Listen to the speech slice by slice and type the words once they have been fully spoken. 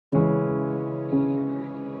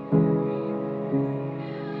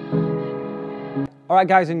Alright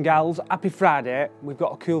guys and gals, happy Friday. We've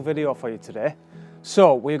got a cool video for you today.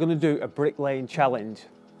 So we're going to do a bricklaying challenge.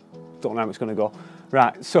 Don't know how it's going to go.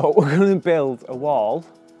 Right, so we're going to build a wall,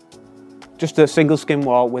 just a single skin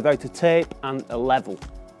wall without a tape and a level.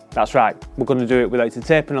 That's right, we're going to do it without a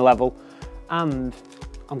tape and a level, and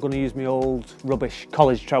I'm going to use my old rubbish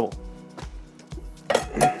college trowel.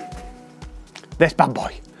 This bad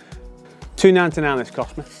boy. £2.99 this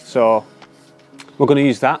cost me, so we're going to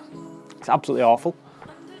use that. It's absolutely awful.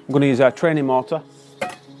 I'm going to use a training mortar.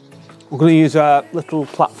 We're going to use a little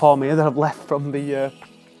platform here that I've left from the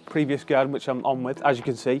previous garden, which I'm on with, as you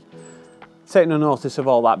can see. Take no notice of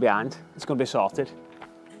all that behind. It's going to be sorted.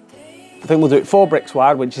 I think we'll do it 4 bricks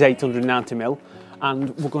wide, which is 890mm,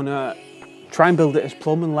 and we're going to try and build it as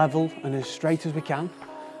plumb and level and as straight as we can,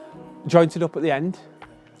 jointed up at the end,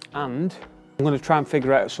 and I'm going to try and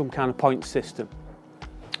figure out some kind of point system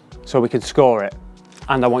so we can score it.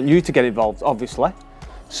 And I want you to get involved, obviously.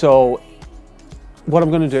 So what I'm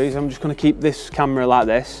going to do is I'm just going to keep this camera like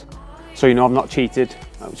this, so you know I've not cheated.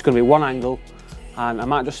 It's going to be one angle, and I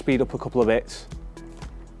might just speed up a couple of bits,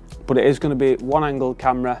 but it is going to be one angle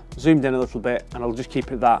camera, zoomed in a little bit, and I'll just keep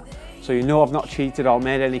it that, so you know I've not cheated or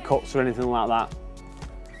made any cuts or anything like that.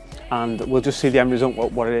 And we'll just see the end result,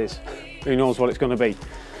 what it is. Who knows what it's going to be.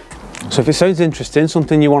 So if it sounds interesting,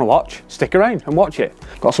 something you want to watch, stick around and watch it.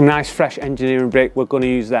 Got some nice fresh engineering brick, we're going to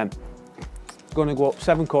use them. We're going to go up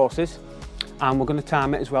 7 courses, and we're going to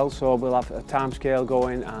time it as well, so we'll have a time scale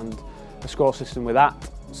going and a score system with that.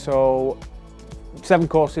 So 7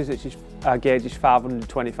 courses, which is, our gauge is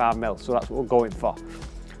 525mm, so that's what we're going for.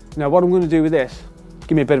 Now what I'm going to do with this,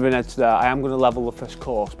 give me a bit of an edge there, I am going to level the first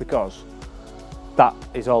course because that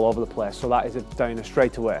is all over the place, so that is down a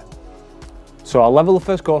straightaway. So I'll level the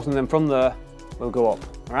first course, and then from there we'll go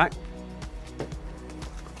up, all right?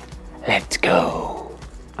 Let's go.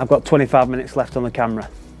 I've got 25 minutes left on the camera.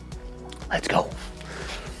 Let's go.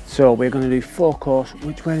 So we're going to do 4 course.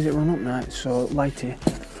 Which way does it run up now? It's so light here.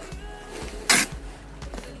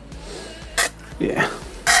 Yeah.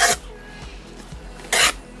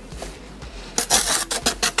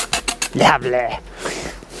 Lovely.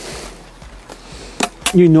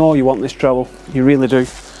 You know you want this trowel. You really do.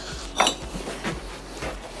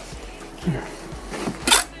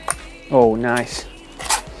 Oh, nice.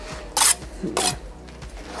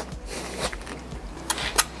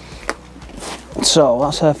 So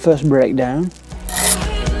that's our first breakdown.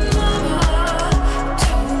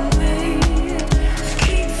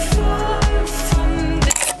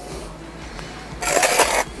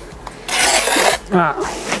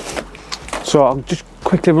 So I'll just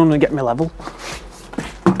quickly run and get my level.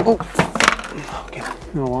 Oh, okay.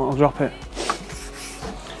 No, I'll drop it.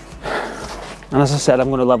 And as I said, I'm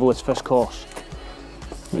going to level this first course,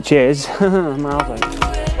 which is miles out.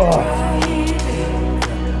 Oh.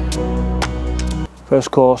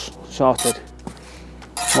 First course sorted.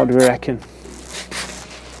 What do we reckon?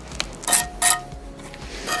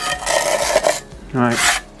 Right,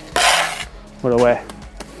 we're away.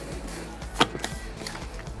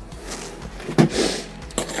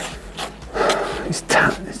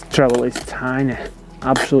 This trowel is tiny,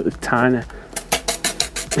 absolutely tiny.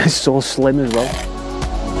 It's so slim as well.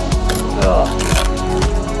 Ugh.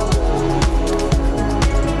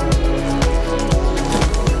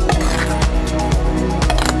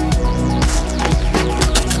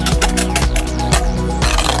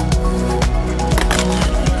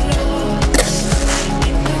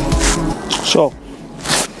 So,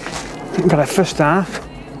 we've got our first half.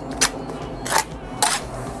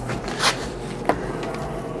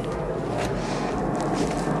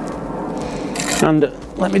 And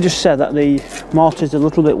let me just say that the mortar's a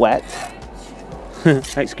little bit wet.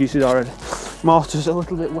 Excuses already. Mortar's a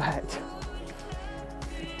little bit wet.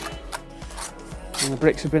 And the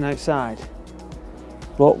bricks have been outside.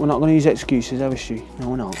 But we're not going to use excuses, are we, Stu? No,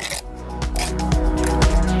 we're not.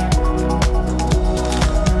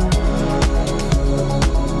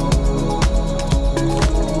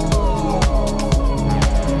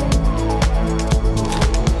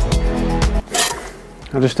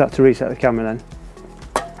 I'll just have to reset the camera then.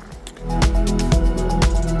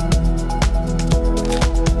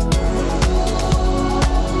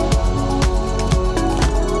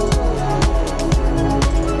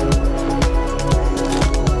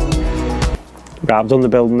 Right, I've done the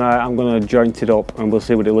build now, I'm going to joint it up and we'll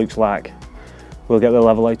see what it looks like. We'll get the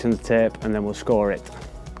level out on the tape and then we'll score it.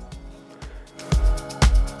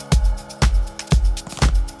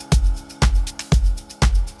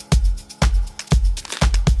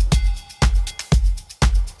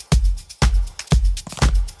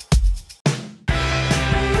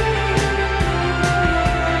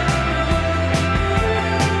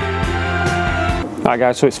 Right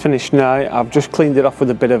guys, so it's finished now. I've just cleaned it off with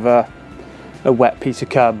a bit of a wet piece of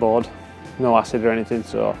cardboard. No acid or anything,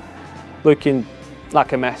 so looking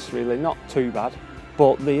like a mess really, not too bad.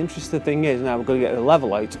 But the interesting thing is now we're going to get the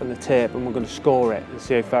level out and the tape and we're going to score it and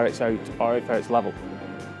see how far it's out or how far it's level.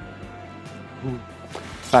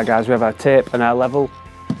 Right guys, we have our tape and our level,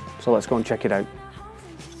 so let's go and check it out.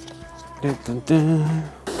 Dun, dun, dun.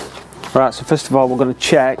 Right, so first of all we're going to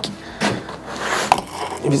check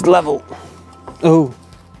if it's level. Oh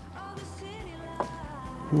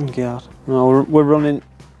god, no, we're running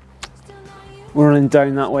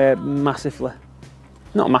down that way massively.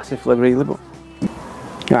 Not massively really, but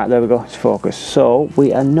right, there we go, it's focused. So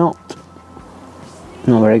we are not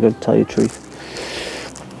very good, to tell you the truth.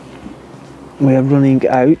 We are running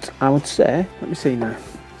out, I would say. Let me see now.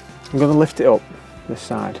 I'm going to lift it up this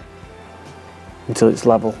side until it's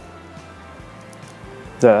level.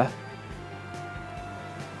 There.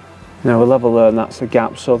 Now we're level there and that's the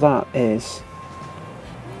gap, so that is,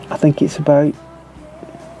 I think it's about,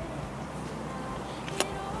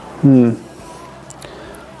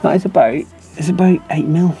 that is about, it's about 8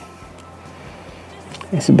 mil.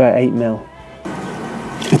 It's about 8 mil.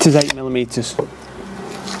 It is 8 millimeters.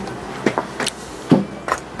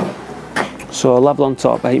 So level on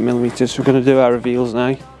top, 8 millimeters. We're going to do our reveals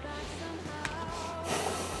now.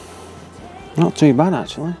 Not too bad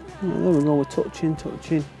actually. Oh, there we go, we're touching.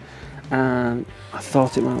 And I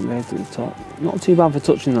thought it might be at the top. Not too bad for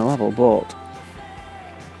touching the level, but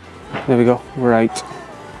there we go, we're out.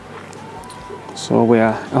 So we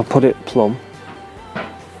are, I'll put it plumb.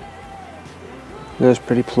 There's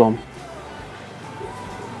pretty plumb.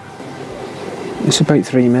 It's about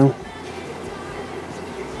 3 mil.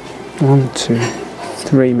 1, 2,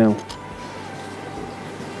 3 mil.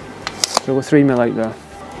 So we're 3 mil out there.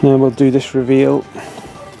 Now we'll do this reveal.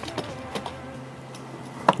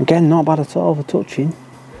 Again, not bad at all for touching.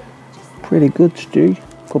 Pretty good, Stu.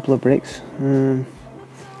 Couple of bricks. Oh,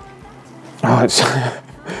 it's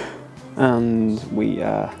and we've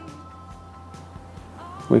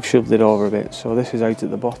shoved it over a bit, so this is out at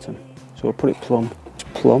the bottom. So we'll put it plumb. It's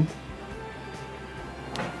plumb.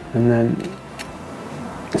 And then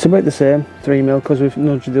it's about the same, 3 mil, because we've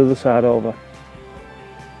nudged the other side over.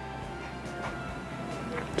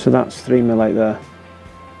 So that's 3 mil out there.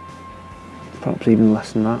 Perhaps even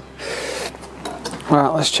less than that. Right,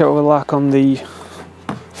 let's check what we're like on the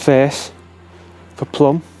face for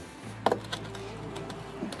plumb.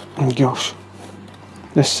 Oh gosh,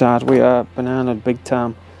 this side we are bananaed big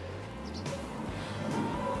time.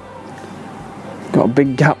 Got a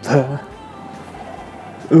big gap there.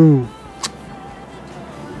 Ooh.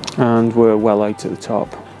 And we're well out at the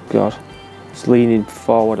top. God, it's leaning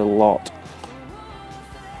forward a lot.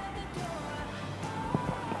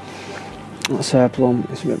 That's our plumb,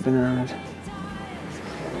 it's a bit bananaed.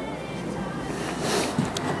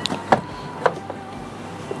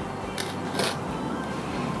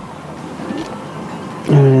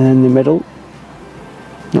 And in the middle,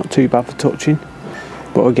 not too bad for touching,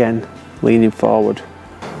 but again, leaning forward.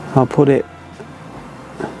 I'll put it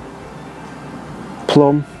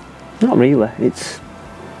plumb, not really, it's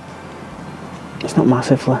not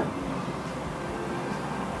massively.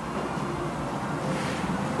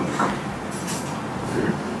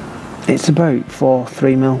 It's about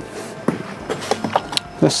 3 mil.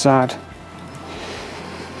 This side.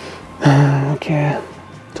 Okay.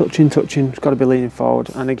 Touching. It's got to be leaning forward,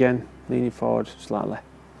 and again leaning forward slightly,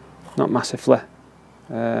 not massively.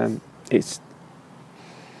 It's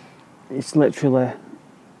literally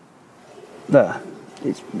there.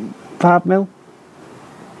 It's 5 mil.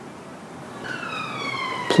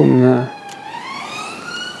 Plumb there.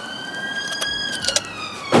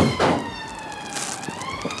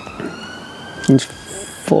 It's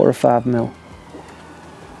 4 or 5 mil.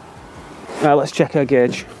 Right, let's check our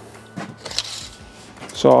gauge.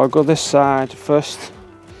 So I'll go this side first,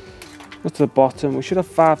 go to the bottom. We should have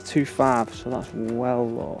 525, so that's well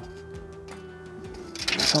low.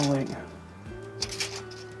 Let's have a look.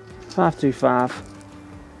 525.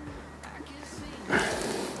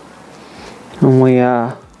 And we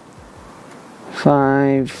are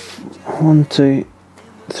 1, 2,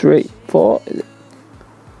 3, 4.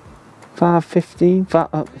 515,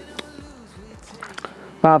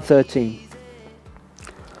 513.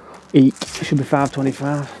 Eek, it should be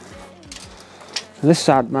 525. And this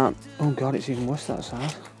side, man, oh god, it's even worse that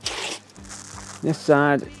side. This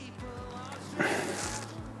side,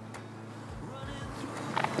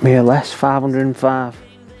 mere less, 505.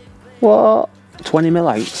 What? 20 mil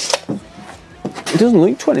out? It doesn't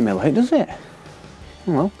look 20 mil out, does it?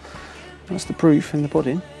 Well, that's the proof in the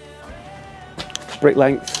pudding. Brick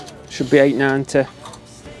length should be 890.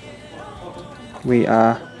 We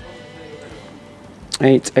are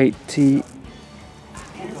 882.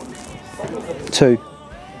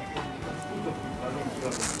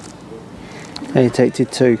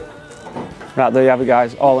 Right, there you have it,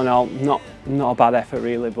 guys. All in all, not a bad effort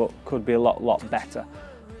really, but could be a lot better.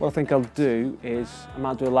 What I think I'll do is I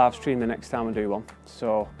might do a live stream the next time I do one.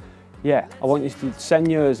 So yeah, I want you to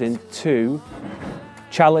send yours in to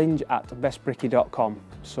challenge@bestbricky.com.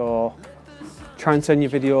 So try and send your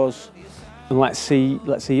videos and let's see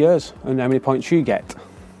yours and how many points you get.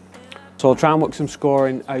 So I'll try and work some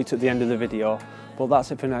scoring out at the end of the video. But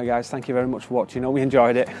that's it for now, guys. Thank you very much for watching. I hope you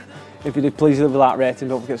enjoyed it. If you did, please leave a like rating.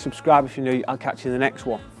 Don't forget to subscribe if you're new. I'll catch you in the next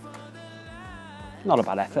one. Not a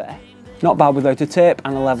bad effort, eh? Not bad without a tape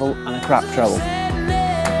and a level and a crap treble.